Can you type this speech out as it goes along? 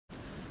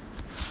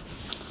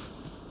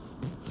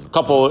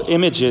couple of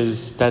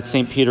images that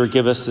St. Peter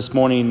gave us this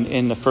morning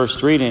in the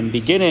first reading,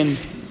 beginning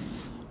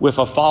with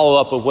a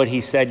follow-up of what he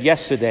said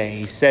yesterday.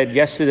 He said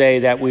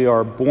yesterday that we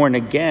are born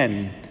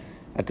again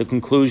at the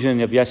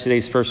conclusion of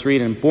yesterday's first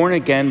reading, born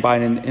again by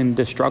an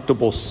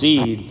indestructible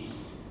seed.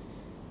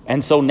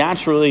 And so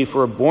naturally, if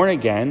we're born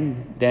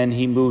again, then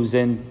he moves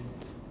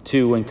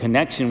into, in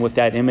connection with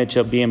that image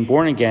of being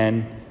born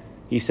again,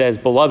 he says,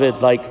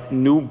 beloved, like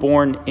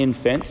newborn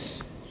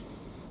infants,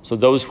 so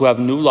those who have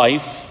new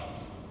life,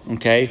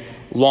 okay,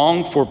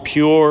 long for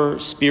pure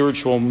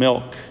spiritual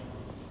milk,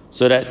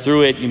 so that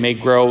through it you may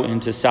grow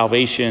into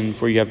salvation,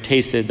 for you have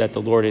tasted that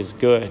the Lord is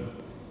good.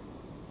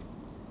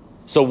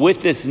 So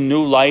with this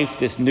new life,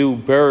 this new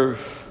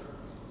birth,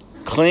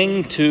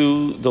 cling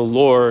to the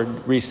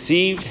Lord,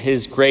 receive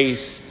his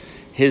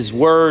grace. His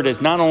word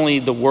is not only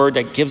the word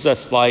that gives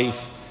us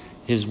life,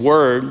 his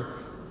word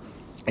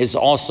is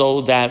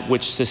also that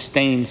which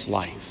sustains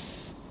life.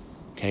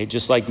 Okay,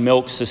 just like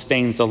milk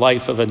sustains the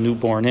life of a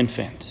newborn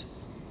infant.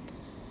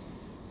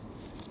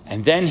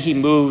 And then he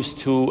moves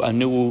to a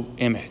new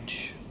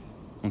image.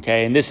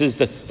 Okay, and this is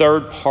the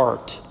third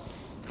part,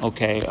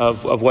 okay,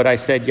 of what I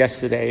said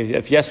yesterday.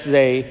 If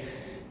yesterday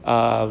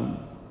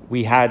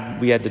we had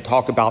to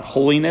talk about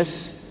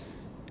holiness,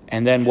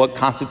 and then what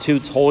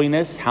constitutes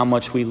holiness, how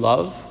much we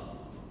love,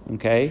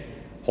 okay?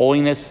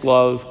 Holiness,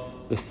 love.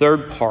 The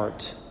third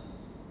part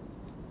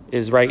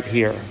is right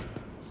here.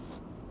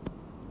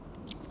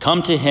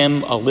 Come to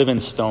him, a living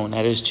stone.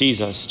 That is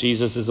Jesus.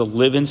 Jesus is a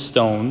living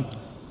stone,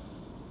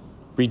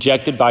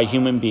 rejected by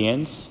human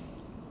beings.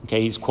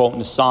 Okay, he's quoting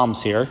the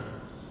Psalms here.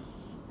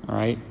 All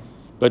right.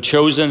 But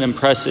chosen and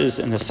precious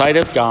in the sight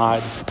of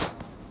God.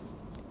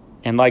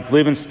 And like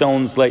living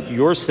stones, let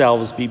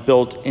yourselves be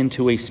built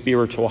into a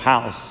spiritual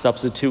house.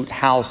 Substitute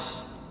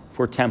house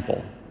for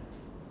temple.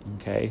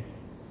 Okay.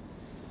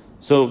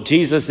 So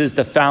Jesus is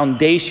the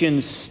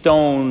foundation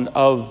stone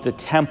of the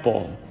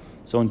temple.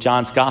 So in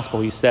John's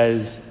gospel, he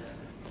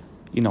says,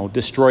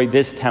 destroy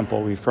this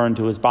temple, referring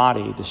to his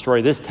body.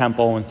 Destroy this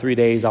temple, in 3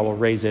 days I will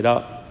raise it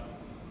up.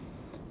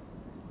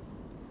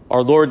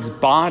 Our Lord's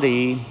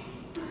body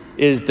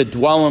is the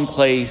dwelling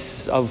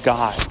place of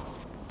God.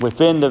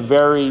 Within the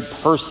very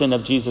person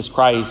of Jesus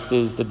Christ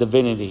is the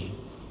divinity.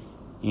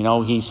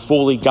 He's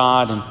fully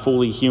God and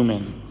fully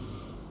human.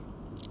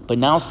 But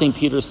now St.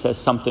 Peter says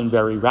something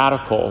very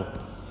radical.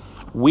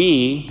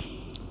 We,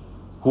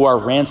 who are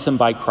ransomed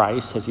by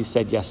Christ, as he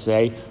said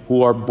yesterday,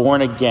 who are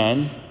born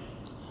again,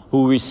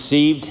 who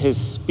received his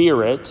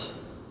Spirit,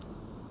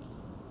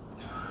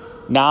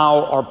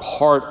 now are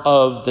part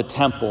of the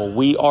temple.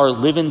 We are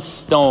living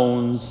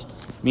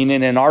stones,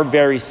 meaning in our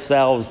very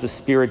selves, the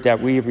Spirit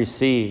that we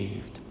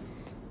received.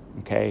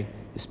 Okay?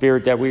 The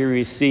Spirit that we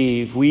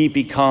receive, we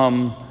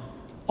become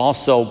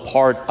also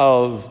part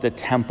of the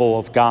temple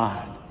of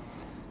God.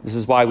 This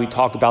is why we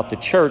talk about the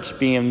church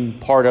being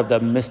part of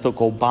the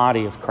mystical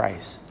body of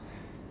Christ.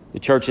 The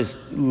church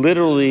is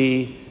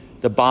literally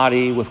the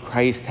body with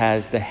Christ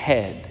as the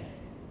head.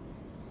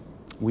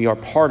 We are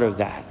part of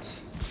that.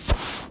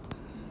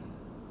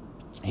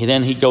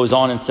 Then he goes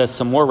on and says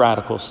some more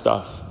radical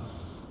stuff.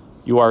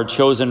 You are a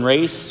chosen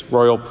race,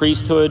 royal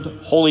priesthood,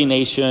 holy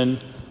nation,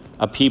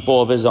 a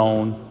people of his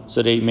own,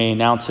 so that he may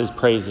announce his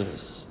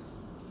praises.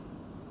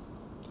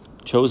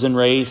 Chosen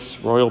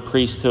race, royal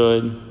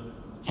priesthood,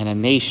 and a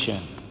nation.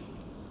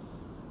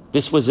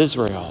 This was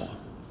Israel,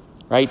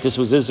 right? This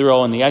was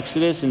Israel in the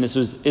Exodus, and this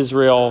was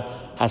Israel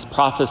as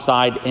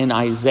prophesied in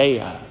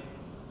Isaiah.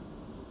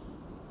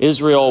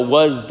 Israel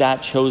was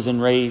that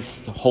chosen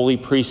race, the holy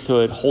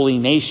priesthood, holy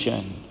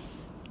nation.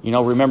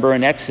 Remember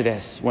in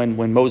Exodus,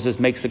 when Moses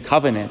makes the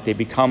covenant, they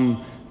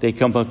become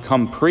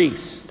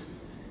priests.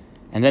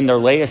 And then they're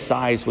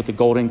laicized with the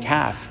golden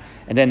calf.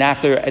 And then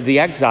after the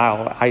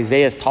exile,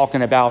 Isaiah is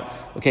talking about,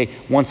 okay,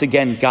 once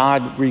again,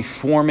 God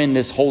reforming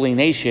this holy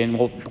nation.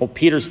 Well,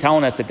 Peter's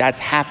telling us that that's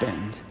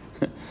happened.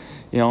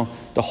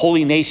 The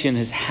holy nation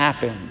has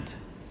happened.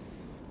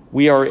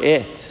 We are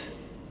it.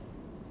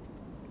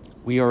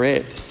 We are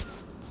it.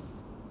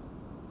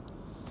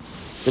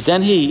 But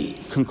then he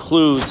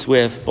concludes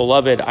with,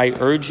 beloved, I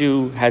urge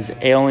you as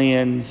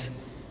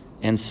aliens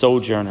and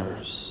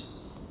sojourners.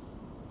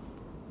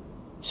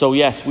 So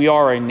yes, we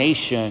are a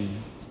nation,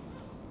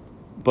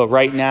 but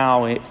right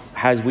now,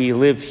 as we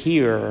live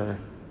here,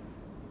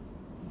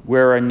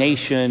 we're a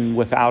nation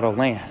without a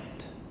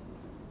land.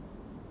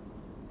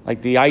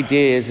 Like the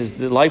idea is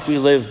the life we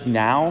live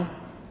now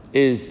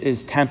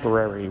is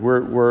temporary.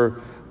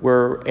 We're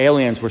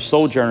aliens, we're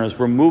sojourners,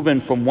 we're moving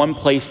from one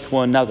place to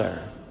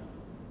another.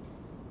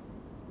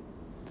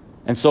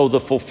 And so the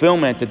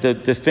fulfillment, the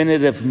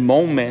definitive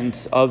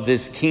moment of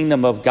this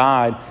kingdom of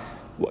God,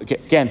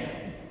 again,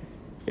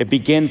 it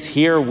begins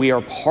here, we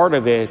are part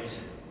of it,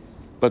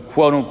 but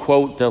quote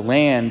unquote, the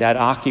land that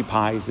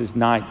occupies is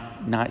not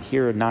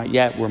here, not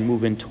yet. We're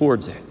moving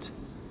towards it.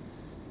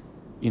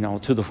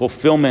 To the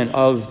fulfillment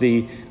of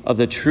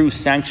the true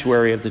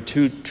sanctuary, of the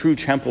true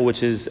temple,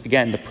 which is,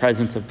 again, the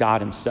presence of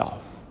God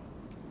himself.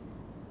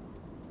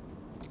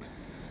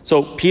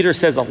 So Peter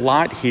says a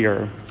lot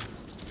here,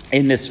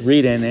 in this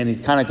reading, and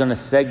he's kind of going to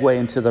segue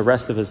into the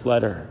rest of his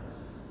letter.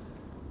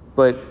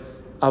 But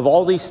of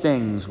all these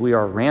things, we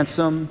are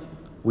ransomed,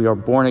 we are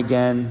born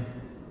again,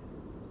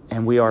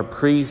 and we are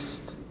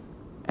priests,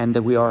 and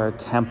that we are a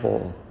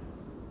temple,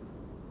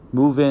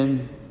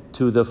 moving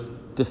to the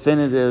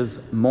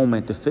definitive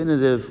moment,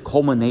 definitive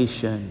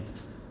culmination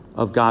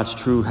of God's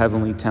true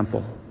heavenly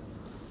temple.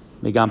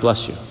 May God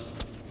bless you.